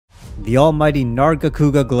The almighty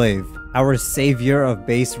Narga Glaive, our savior of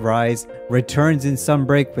base rise, returns in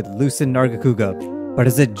Sunbreak with Lucent Narga. But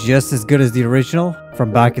is it just as good as the original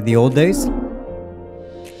from back in the old days?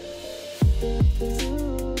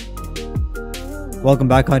 Welcome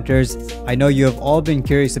back, hunters. I know you have all been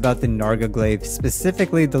curious about the Narga Glaive,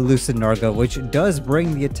 specifically the Lucent Narga, which does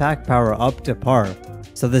bring the attack power up to par.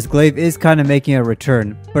 So this glaive is kind of making a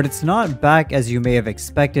return, but it's not back as you may have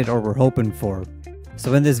expected or were hoping for.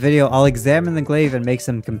 So in this video, I'll examine the glaive and make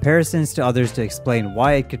some comparisons to others to explain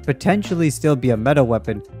why it could potentially still be a meta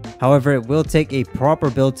weapon. However, it will take a proper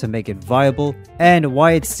build to make it viable, and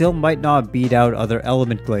why it still might not beat out other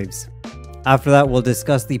element glaives. After that, we'll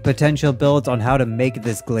discuss the potential builds on how to make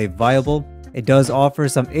this glaive viable. It does offer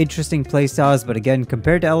some interesting playstyles, but again,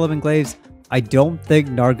 compared to element glaives, I don't think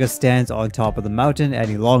Narga stands on top of the mountain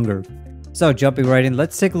any longer. So jumping right in,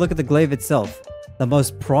 let's take a look at the glaive itself. The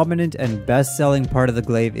most prominent and best selling part of the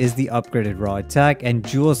glaive is the upgraded raw attack and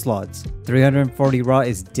jewel slots. 340 raw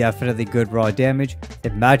is definitely good raw damage.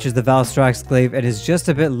 It matches the Valstrax glaive and is just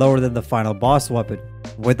a bit lower than the final boss weapon.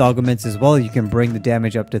 With augments as well, you can bring the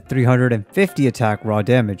damage up to 350 attack raw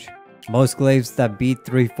damage. Most glaives that beat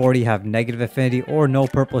 340 have negative affinity or no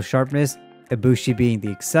purple sharpness, Ibushi being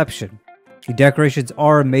the exception. The decorations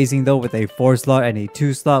are amazing though, with a 4 slot and a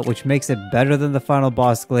 2 slot, which makes it better than the final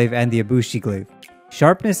boss glaive and the Ibushi glaive.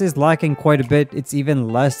 Sharpness is lacking quite a bit. It's even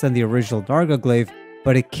less than the original Narga Glaive,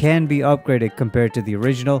 but it can be upgraded compared to the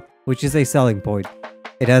original, which is a selling point.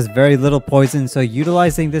 It has very little poison, so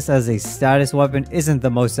utilizing this as a status weapon isn't the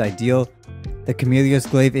most ideal. The Chameleos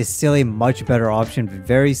Glaive is still a much better option with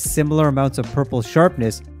very similar amounts of purple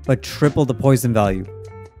sharpness, but triple the poison value.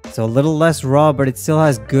 So a little less raw, but it still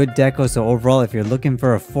has good deco, so overall if you're looking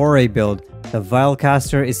for a foray build, the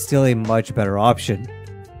Vilecaster is still a much better option.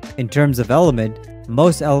 In terms of element,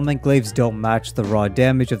 most element glaives don't match the raw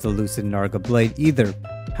damage of the Lucent Narga blade either.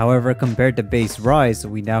 However, compared to base rise,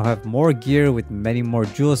 we now have more gear with many more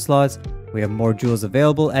jewel slots, we have more jewels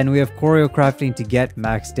available, and we have choreocrafting to get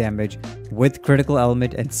max damage with critical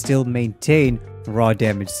element and still maintain raw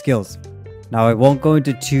damage skills. Now, I won't go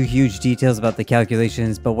into too huge details about the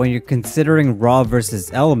calculations, but when you're considering raw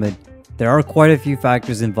versus element, there are quite a few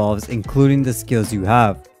factors involved, including the skills you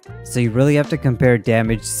have. So you really have to compare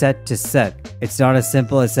damage set to set. It's not as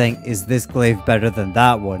simple as saying, is this glaive better than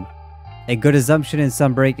that one? A good assumption in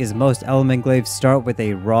Sunbreak is most element glaives start with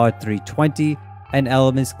a raw 320 and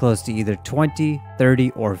elements close to either 20,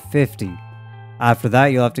 30, or 50. After that,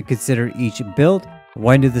 you'll have to consider each build,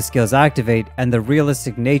 when do the skills activate, and the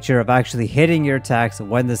realistic nature of actually hitting your attacks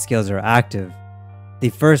when the skills are active. The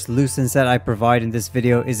first Lucent set I provide in this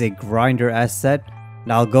video is a Grinder S set.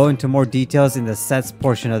 Now I'll go into more details in the sets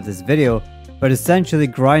portion of this video, but essentially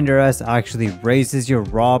Grinder S actually raises your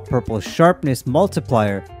raw purple sharpness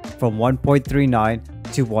multiplier from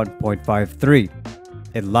 1.39 to 1.53.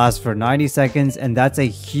 It lasts for 90 seconds, and that's a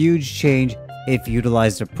huge change if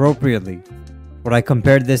utilized appropriately. When I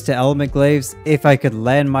compared this to element glaives, if I could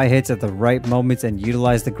land my hits at the right moments and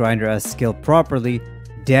utilize the Grinder S skill properly,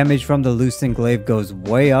 damage from the Lucent Glaive goes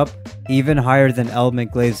way up, even higher than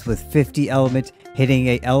element glaives with 50 element hitting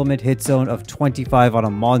a element hit zone of 25 on a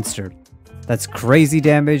monster. That's crazy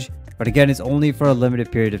damage, but again, it's only for a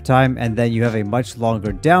limited period of time, and then you have a much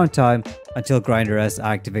longer downtime until Grinder S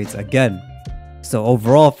activates again. So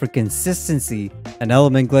overall, for consistency, an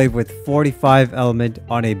element glaive with 45 element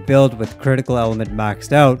on a build with critical element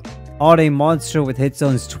maxed out on a monster with hit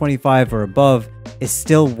zones 25 or above is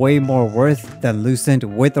still way more worth than Lucent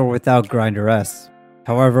with or without Grinder S.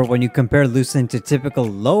 However, when you compare Lucent to typical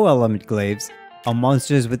low element glaives, on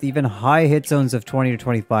monsters with even high hit zones of 20 or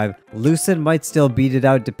 25, Lucent might still beat it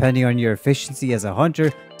out depending on your efficiency as a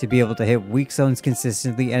hunter to be able to hit weak zones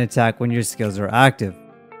consistently and attack when your skills are active.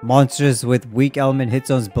 Monsters with weak element hit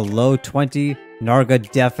zones below 20,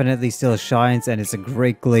 Narga definitely still shines and is a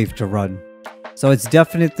great glaive to run. So it's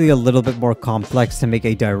definitely a little bit more complex to make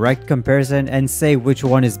a direct comparison and say which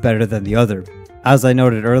one is better than the other. As I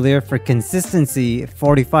noted earlier, for consistency,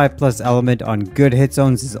 45 plus element on good hit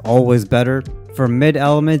zones is always better. For mid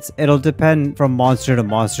elements, it'll depend from monster to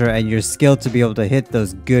monster and your skill to be able to hit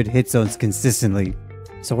those good hit zones consistently.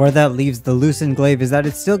 So where that leaves the Lucent Glaive is that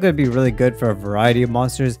it's still going to be really good for a variety of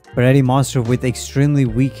monsters, but any monster with extremely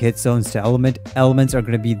weak hit zones to elements are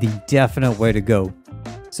going to be the definite way to go.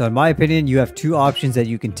 So in my opinion, you have two options that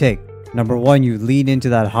you can take. Number one, you lean into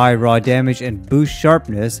that high raw damage and boost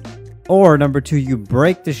sharpness, or number two, you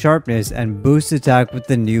break the sharpness and boost attack with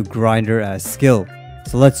the new Grinder S skill.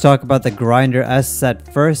 So let's talk about the Grinder S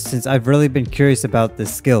set first, since I've really been curious about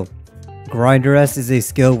this skill. Grinder S is a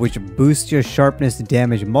skill which boosts your sharpness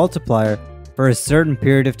damage multiplier for a certain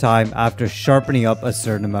period of time after sharpening up a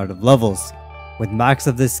certain amount of levels. With max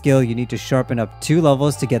of this skill, you need to sharpen up 2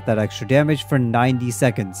 levels to get that extra damage for 90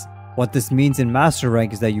 seconds. What this means in master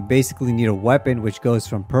rank is that you basically need a weapon which goes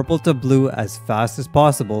from purple to blue as fast as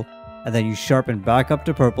possible, and then you sharpen back up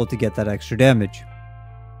to purple to get that extra damage.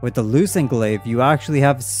 With the Lucent Glaive, you actually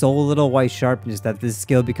have so little white sharpness that this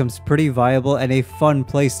skill becomes pretty viable and a fun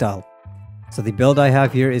playstyle. So the build I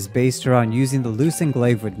have here is based around using the Lucent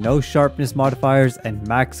Glaive with no sharpness modifiers and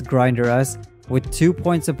max grinder S with 2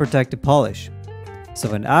 points of protective polish.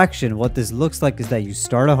 So in action, what this looks like is that you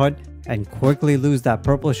start a hunt and quickly lose that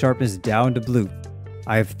purple sharpness down to blue.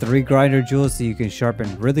 I have 3 grinder jewels so you can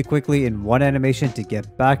sharpen really quickly in one animation to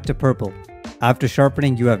get back to purple. After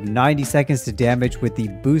sharpening, you have 90 seconds to damage with the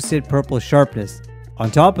boosted purple sharpness. On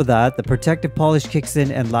top of that, the protective polish kicks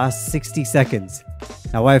in and lasts 60 seconds.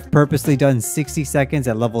 Now I've purposely done 60 seconds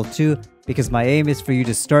at level 2 because my aim is for you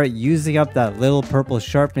to start using up that little purple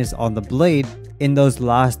sharpness on the blade in those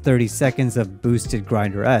last 30 seconds of boosted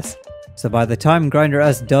grinder S. So by the time grinder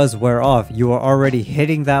S does wear off, you are already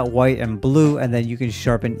hitting that white and blue, and then you can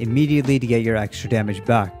sharpen immediately to get your extra damage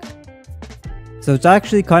back. So it's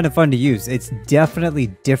actually kind of fun to use. It's definitely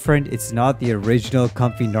different. It's not the original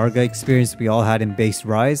comfy Narga experience we all had in base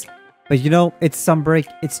Rise. But you know, it's Sunbreak,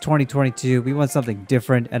 it's 2022, we want something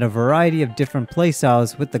different, and a variety of different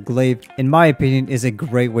playstyles with the Glaive, in my opinion, is a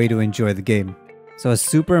great way to enjoy the game. So a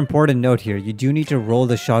super important note here, you do need to roll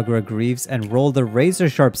the Chakra Greaves and roll the Razor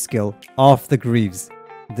Sharp skill off the Greaves.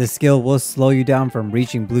 This skill will slow you down from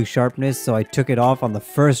reaching blue sharpness, so I took it off on the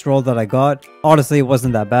first roll that I got. Honestly, it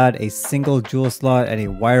wasn't that bad, a single jewel slot and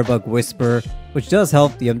a Wirebug Whisper, which does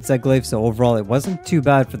help the Lucent Glaive, so overall it wasn't too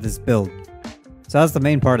bad for this build. So that's the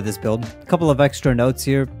main part of this build. A couple of extra notes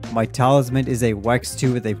here, my talisman is a Wex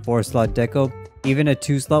 2 with a 4 slot deco. Even a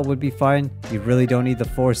 2 slot would be fine, you really don't need the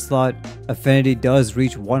 4 slot. Affinity does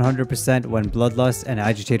reach 100% when Bloodlust and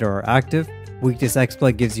Agitator are active. Weakness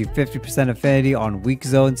Exploit gives you 50% affinity on weak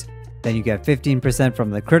zones, then you get 15% from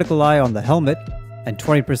the critical eye on the helmet, and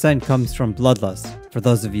 20% comes from Bloodlust. For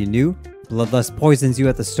those of you new, Bloodlust poisons you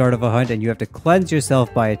at the start of a hunt and you have to cleanse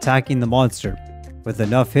yourself by attacking the monster. With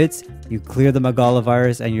enough hits, you clear the Magala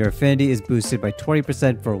virus and your affinity is boosted by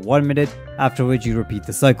 20% for 1 minute, after which you repeat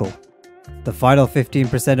the cycle. The final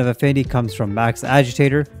 15% of affinity comes from Max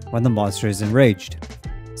Agitator when the monster is enraged.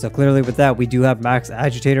 So clearly with that, we do have Max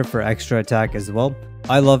Agitator for extra attack as well.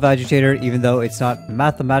 I love Agitator even though it's not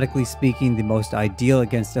mathematically speaking the most ideal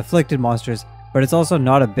against afflicted monsters, but it's also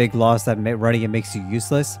not a big loss that running it makes you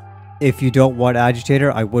useless. If you don't want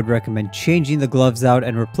Agitator, I would recommend changing the gloves out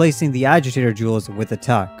and replacing the Agitator jewels with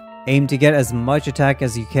attack. Aim to get as much attack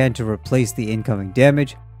as you can to replace the incoming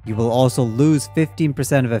damage. You will also lose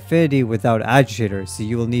 15% of affinity without Agitator, so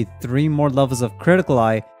you will need 3 more levels of critical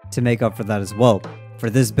eye to make up for that as well. For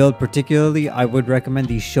this build particularly, I would recommend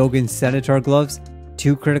the Shogun Centaur gloves,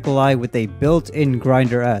 2 critical eye with a built-in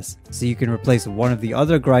grinder S, so you can replace one of the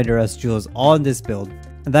other grinder S jewels on this build,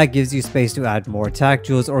 and that gives you space to add more attack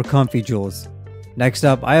jewels or comfy jewels. Next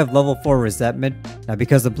up, I have level 4 Resentment. Now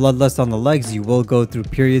because of Bloodlust on the legs, you will go through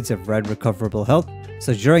periods of red recoverable health,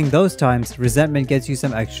 so during those times, Resentment gets you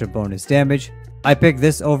some extra bonus damage. I picked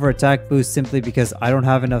this over attack boost simply because I don't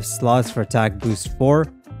have enough slots for attack boost 4,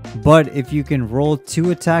 but if you can roll 2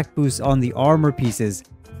 attack boosts on the armor pieces,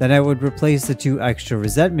 then I would replace the 2 extra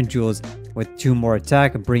Resentment jewels with 2 more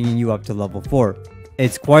attack, bringing you up to level 4.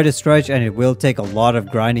 It's quite a stretch and it will take a lot of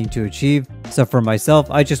grinding to achieve, so for myself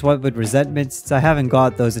I just went with Resentment since I haven't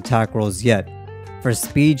got those attack rolls yet. For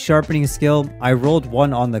speed sharpening skill, I rolled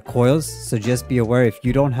 1 on the coils, so just be aware if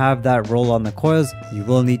you don't have that roll on the coils, you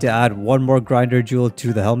will need to add 1 more grinder jewel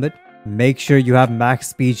to the helmet. Make sure you have max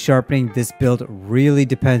speed sharpening, this build really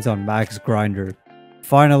depends on max grinder.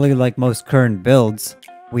 Finally, like most current builds,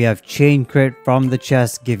 we have Chain Crit from the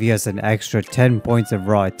chest giving us an extra 10 points of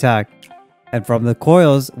raw attack. And from the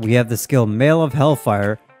coils, we have the skill Mail of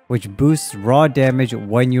Hellfire, which boosts raw damage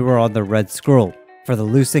when you are on the red scroll. For the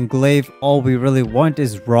Lucent Glaive, all we really want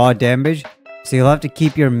is raw damage, so you'll have to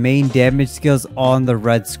keep your main damage skills on the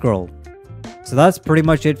red scroll. So that's pretty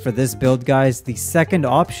much it for this build, guys. The second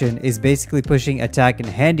option is basically pushing attack and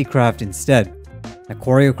handicraft instead. Now,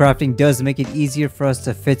 choreografting does make it easier for us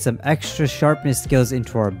to fit some extra sharpness skills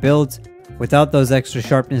into our builds. Without those extra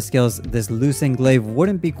sharpness skills, this Lucent Glaive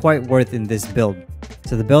wouldn't be quite worth in this build.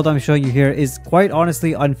 So the build I'm showing you here is quite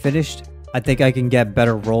honestly unfinished. I think I can get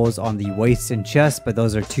better rolls on the waist and chest, but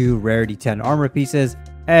those are 2 rarity 10 armor pieces,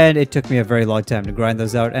 and it took me a very long time to grind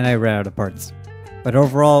those out and I ran out of parts. But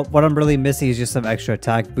overall, what I'm really missing is just some extra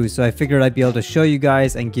attack boost, so I figured I'd be able to show you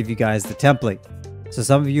guys and give you guys the template. So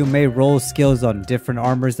some of you may roll skills on different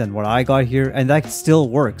armors than what I got here, and that still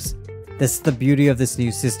works. This is the beauty of this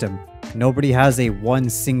new system. Nobody has a one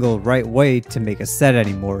single right way to make a set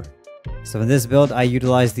anymore. So in this build, I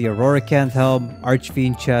utilized the Aurora-Canth Helm,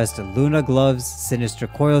 Archfiend Chest, Luna Gloves, Sinister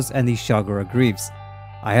Coils, and the Shagura Greaves.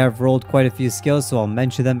 I have rolled quite a few skills, so I'll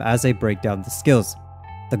mention them as I break down the skills.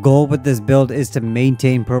 The goal with this build is to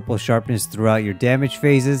maintain purple sharpness throughout your damage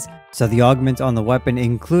phases, so the augments on the weapon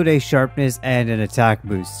include a sharpness and an attack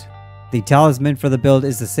boost. The talisman for the build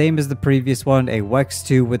is the same as the previous one, a Wex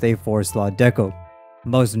 2 with a 4-slot deco.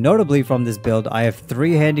 Most notably from this build, I have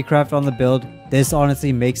 3 handicraft on the build. This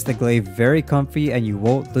honestly makes the glaive very comfy and you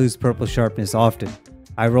won't lose purple sharpness often.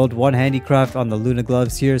 I rolled 1 handicraft on the Luna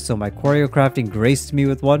Gloves here, so my choreocrafting graced me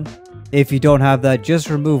with 1. If you don't have that, just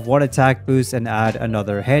remove 1 attack boost and add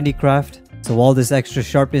another handicraft. So all this extra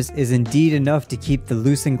sharpness is indeed enough to keep the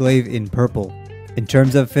Lucent Glaive in purple. In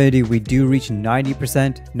terms of affinity, we do reach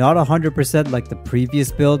 90%, not 100% like the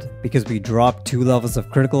previous build because we dropped 2 levels of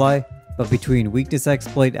critical eye, but between Weakness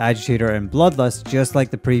Exploit, Agitator, and Bloodlust, just like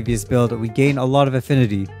the previous build, we gain a lot of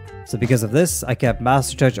affinity. So because of this, I kept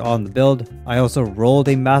Master Touch on the build. I also rolled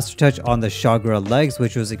a Master Touch on the Shagura legs,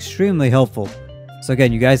 which was extremely helpful. So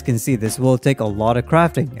again, you guys can see this will take a lot of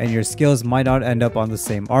crafting, and your skills might not end up on the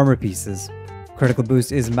same armor pieces. Critical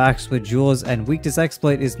Boost is maxed with jewels, and Weakness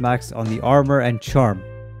Exploit is maxed on the armor and charm.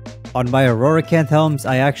 On my Aurora-Canth Helms,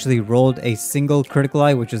 I actually rolled a single critical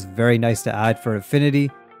eye, which was very nice to add for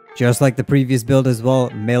affinity. Just like the previous build as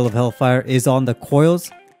well, Mail of Hellfire is on the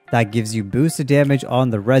coils. That gives you boosted damage on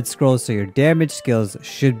the red scroll, so your damage skills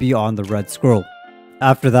should be on the red scroll.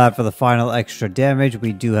 After that, for the final extra damage,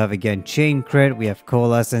 we do have again Chain Crit, we have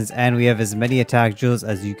Coalescence, and we have as many attack jewels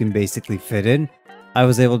as you can basically fit in. I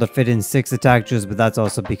was able to fit in 6 attack jewels, but that's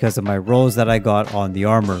also because of my rolls that I got on the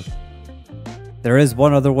armor. There is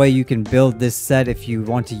one other way you can build this set if you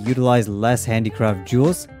want to utilize less handicraft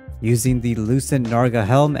jewels. Using the Lucent Narga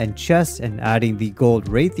helm and chest and adding the gold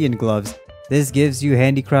Raytheon gloves, this gives you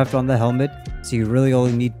handicraft on the helmet, so you really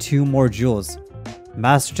only need 2 more jewels.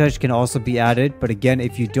 Master Touch can also be added, but again,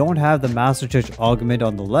 if you don't have the Master Touch augment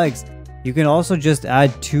on the legs, you can also just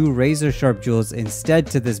add 2 razor sharp jewels instead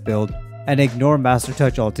to this build and ignore Master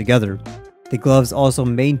Touch altogether. The gloves also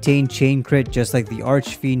maintain chain crit just like the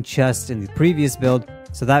Archfiend chest in the previous build,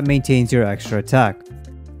 so that maintains your extra attack.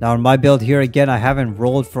 Now in my build here, again, I haven't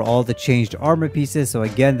rolled for all the changed armor pieces, so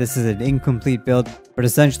again, this is an incomplete build, but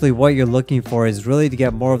essentially what you're looking for is really to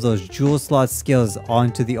get more of those jewel slot skills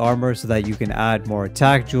onto the armor so that you can add more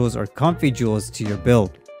attack jewels or comfy jewels to your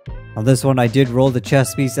build. On this one, I did roll the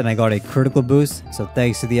chest piece and I got a critical boost, so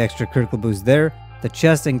thanks to the extra critical boost there, the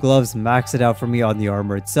chest and gloves maxed it out for me on the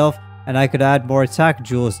armor itself, and I could add more attack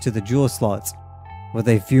jewels to the jewel slots. With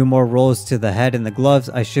a few more rolls to the head and the gloves,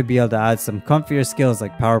 I should be able to add some comfier skills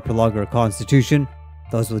like Power Plug or Constitution.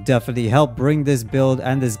 Those will definitely help bring this build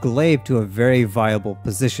and this glaive to a very viable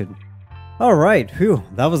position. Alright, whew,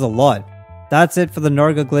 that was a lot. That's it for the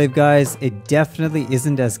Narga Glaive, guys. It definitely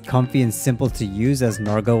isn't as comfy and simple to use as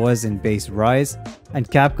Narga was in base Rise, and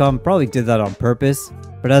Capcom probably did that on purpose.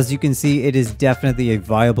 But as you can see, it is definitely a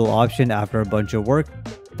viable option after a bunch of work.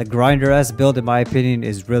 The Grinder-S build, in my opinion,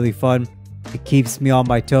 is really fun. It keeps me on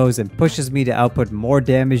my toes and pushes me to output more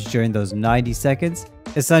damage during those 90 seconds.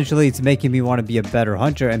 Essentially, it's making me want to be a better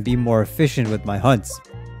hunter and be more efficient with my hunts.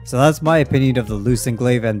 So that's my opinion of the Lucent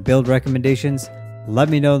Glaive and build recommendations. Let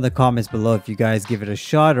me know in the comments below if you guys give it a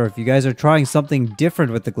shot or if you guys are trying something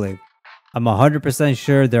different with the glaive. I'm 100%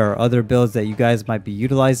 sure there are other builds that you guys might be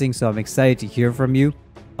utilizing, so I'm excited to hear from you.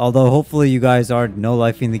 Although hopefully you guys aren't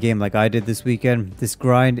no-lifing the game like I did this weekend. This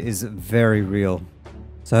grind is very real.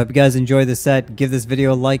 So I hope you guys enjoyed this set. Give this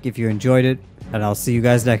video a like if you enjoyed it, and I'll see you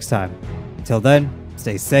guys next time. Until then,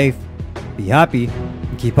 stay safe, be happy,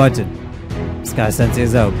 and keep hunting. Sky Sensei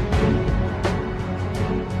is out.